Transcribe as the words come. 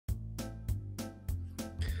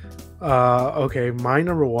Okay, my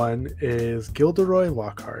number one is Gilderoy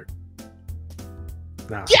Lockhart.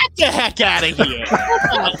 Nah. Get the heck out of here!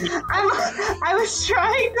 I was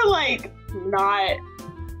trying to like not.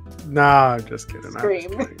 Nah, I'm just kidding.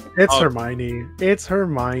 Scream. It's Hermione. It's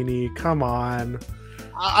Hermione. Come on.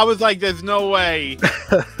 I was like, there's no way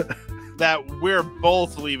that we're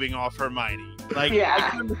both leaving off Hermione. Like, Yeah. I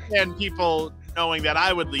can understand people knowing that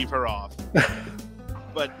I would leave her off.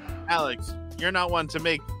 But, Alex, you're not one to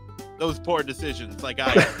make those poor decisions like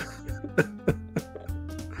I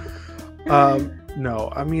am.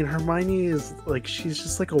 No, I mean, Hermione is like, she's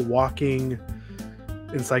just like a walking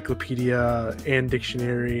encyclopedia and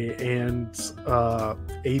dictionary and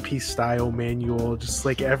AP style manual, just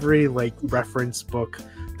like every like reference book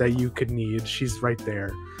that you could need, she's right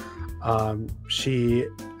there. She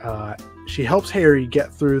helps Harry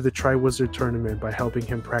get through the Triwizard Tournament by helping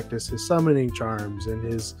him practice his summoning charms and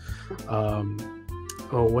his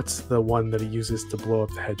what's the one that he uses to blow up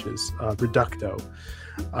the hedges? Reducto.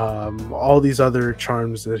 All these other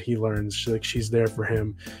charms that he learns, she's there for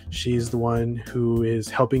him. She's the one who is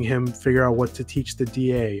helping him figure out what to teach the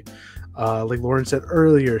DA. Like Lauren said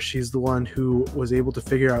earlier, she's the one who was able to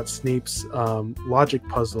figure out Snape's logic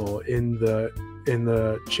puzzle in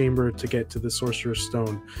the chamber to get to the Sorcerer's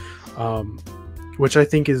Stone, which I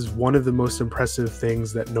think is one of the most impressive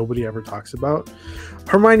things that nobody ever talks about.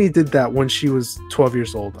 Hermione did that when she was 12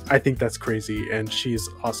 years old. I think that's crazy, and she's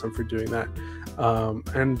awesome for doing that.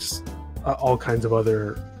 And all kinds of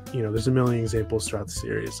other, there's a million examples throughout the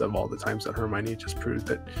series of all the times that Hermione just proved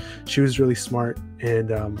that she was really smart.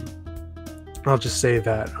 And I'll just say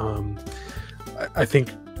that I think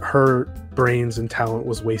her brains and talent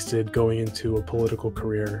was wasted going into a political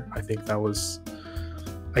career. I think that was,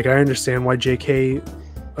 like, I understand why JK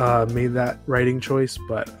made that writing choice,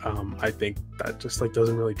 but I think that just like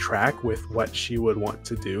doesn't really track with what she would want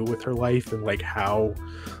to do with her life and like how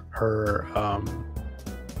her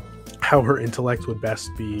intellect would best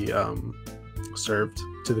be served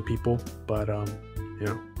to the people. But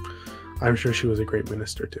I'm sure she was a great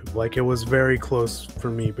minister too. Like, it was very close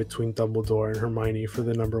for me between Dumbledore and Hermione for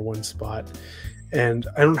the number one spot. And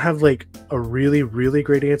I don't have like a really, really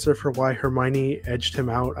great answer for why Hermione edged him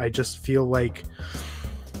out. I just feel like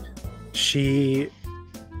she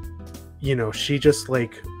just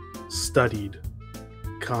like studied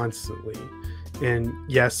constantly. And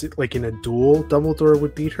yes, like in a duel, Dumbledore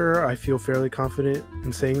would beat her. I feel fairly confident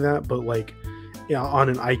in saying that. But like, on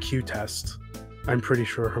an IQ test, I'm pretty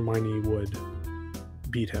sure Hermione would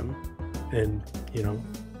beat him. And,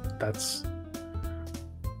 that's...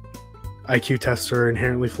 IQ tests are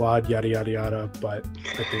inherently flawed, yada, yada, yada. But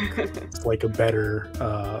I think it's like a better...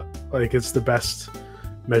 it's the best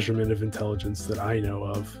measurement of intelligence that I know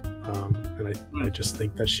of. And I just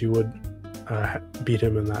think that she would beat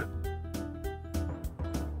him in that.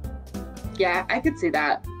 Yeah, I could see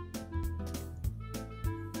that.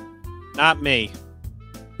 Not me.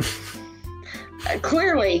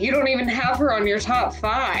 Clearly, you don't even have her on your top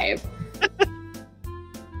 5.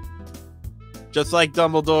 Just like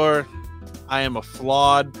Dumbledore, I am a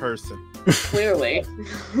flawed person. Clearly.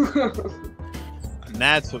 And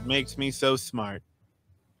that's what makes me so smart.